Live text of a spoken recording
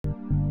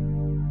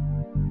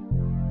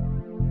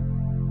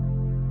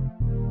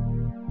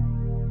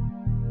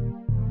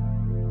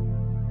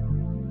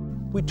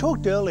We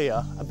talked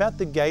earlier about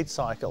the gait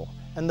cycle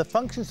and the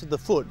functions of the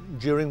foot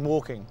during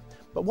walking.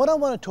 But what I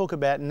want to talk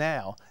about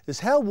now is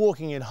how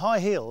walking in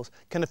high heels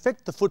can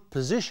affect the foot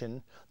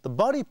position, the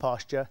body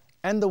posture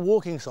and the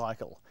walking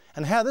cycle,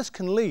 and how this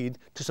can lead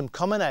to some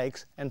common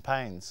aches and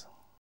pains.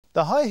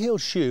 The high heel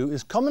shoe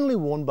is commonly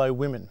worn by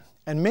women,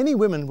 and many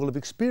women will have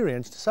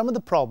experienced some of the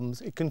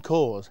problems it can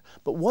cause.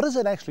 But what is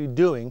it actually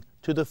doing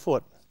to the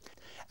foot?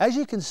 As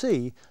you can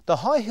see, the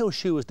high heel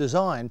shoe is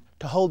designed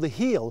to hold the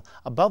heel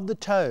above the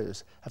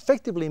toes,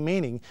 effectively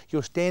meaning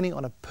you're standing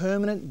on a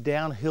permanent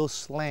downhill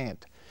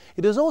slant.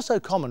 It is also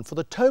common for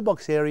the toe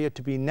box area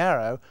to be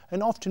narrow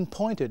and often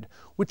pointed,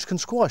 which can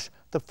squash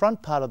the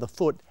front part of the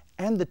foot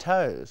and the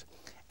toes.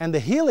 And the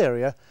heel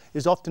area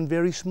is often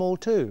very small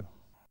too.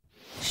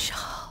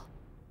 Scholl.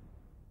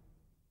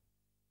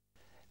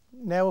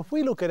 Now if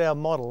we look at our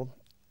model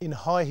in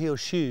high heel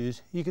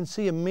shoes, you can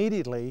see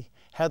immediately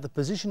how the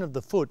position of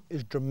the foot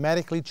is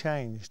dramatically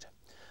changed.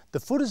 The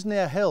foot is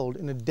now held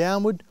in a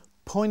downward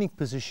pointing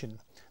position.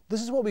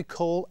 This is what we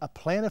call a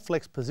plantar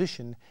flex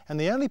position, and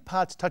the only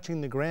parts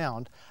touching the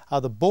ground are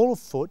the ball of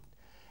foot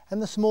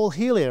and the small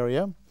heel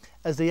area,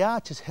 as the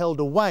arch is held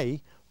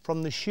away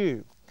from the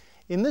shoe.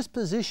 In this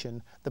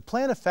position, the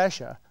plantar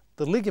fascia,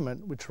 the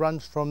ligament which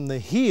runs from the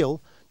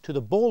heel to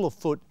the ball of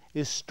foot,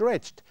 is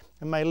stretched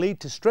and may lead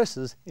to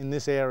stresses in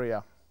this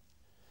area.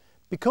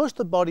 Because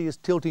the body is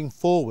tilting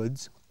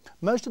forwards,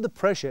 most of the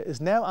pressure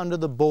is now under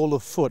the ball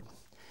of foot.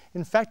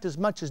 In fact, as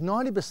much as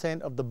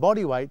 90% of the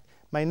body weight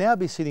may now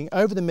be sitting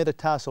over the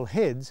metatarsal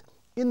heads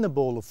in the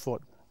ball of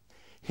foot.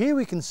 Here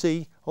we can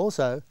see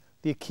also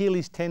the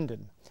Achilles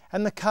tendon,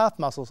 and the calf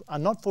muscles are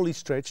not fully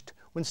stretched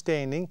when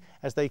standing,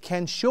 as they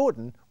can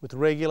shorten with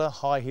regular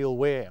high heel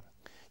wear.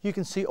 You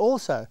can see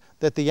also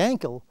that the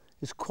ankle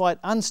is quite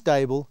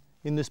unstable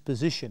in this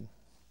position.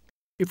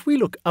 If we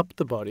look up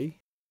the body,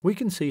 we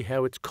can see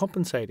how it's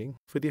compensating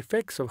for the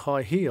effects of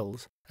high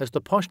heels as the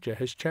posture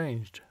has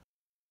changed.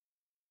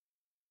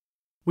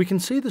 We can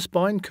see the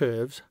spine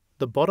curves,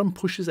 the bottom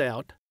pushes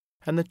out,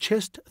 and the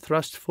chest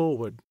thrusts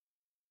forward.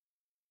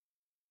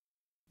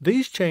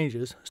 These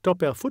changes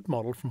stop our foot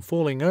model from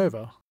falling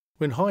over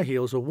when high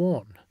heels are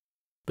worn,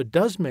 but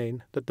does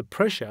mean that the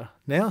pressure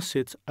now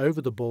sits over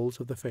the balls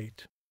of the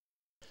feet.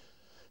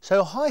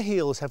 So high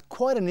heels have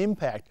quite an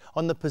impact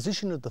on the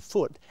position of the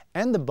foot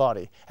and the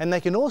body, and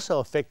they can also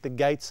affect the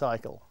gait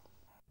cycle.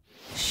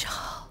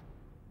 Scholl.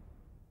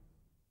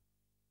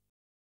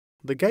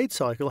 The gait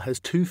cycle has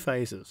two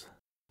phases: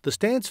 the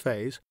stance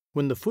phase,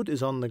 when the foot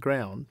is on the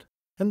ground,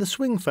 and the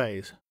swing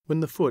phase, when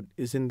the foot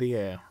is in the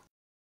air.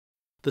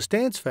 The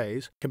stance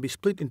phase can be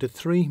split into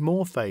three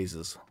more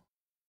phases: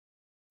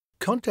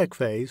 contact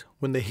phase,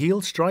 when the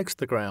heel strikes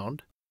the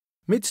ground;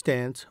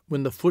 mid-stance,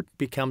 when the foot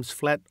becomes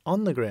flat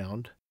on the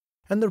ground;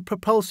 and the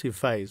propulsive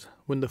phase,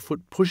 when the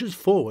foot pushes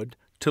forward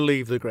to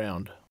leave the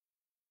ground.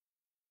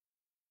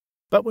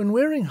 But when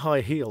wearing high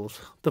heels,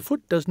 the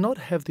foot does not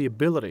have the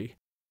ability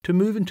to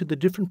move into the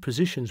different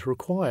positions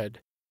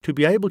required to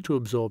be able to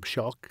absorb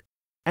shock,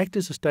 act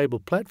as a stable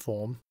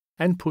platform,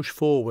 and push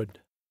forward.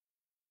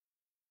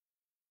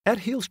 At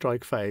heel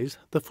strike phase,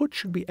 the foot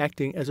should be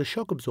acting as a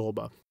shock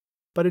absorber,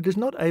 but it is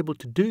not able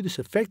to do this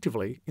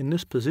effectively in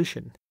this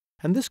position,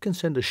 and this can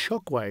send a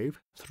shock wave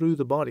through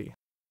the body.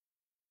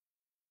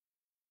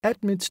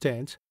 At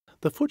mid-stance,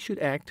 the foot should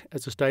act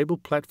as a stable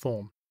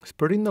platform,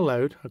 spreading the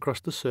load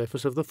across the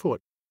surface of the foot.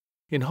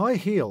 In high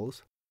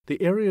heels,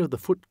 the area of the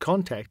foot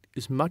contact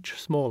is much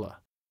smaller.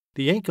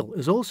 The ankle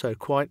is also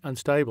quite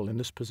unstable in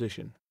this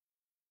position.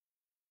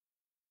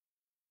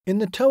 In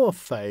the toe-off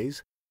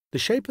phase, the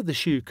shape of the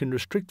shoe can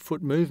restrict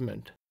foot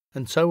movement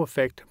and so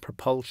affect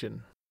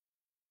propulsion.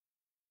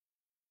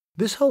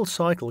 This whole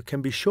cycle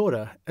can be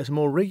shorter as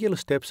more regular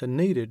steps are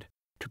needed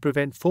to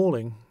prevent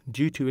falling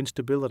due to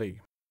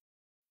instability.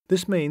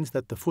 This means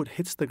that the foot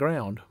hits the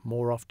ground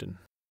more often.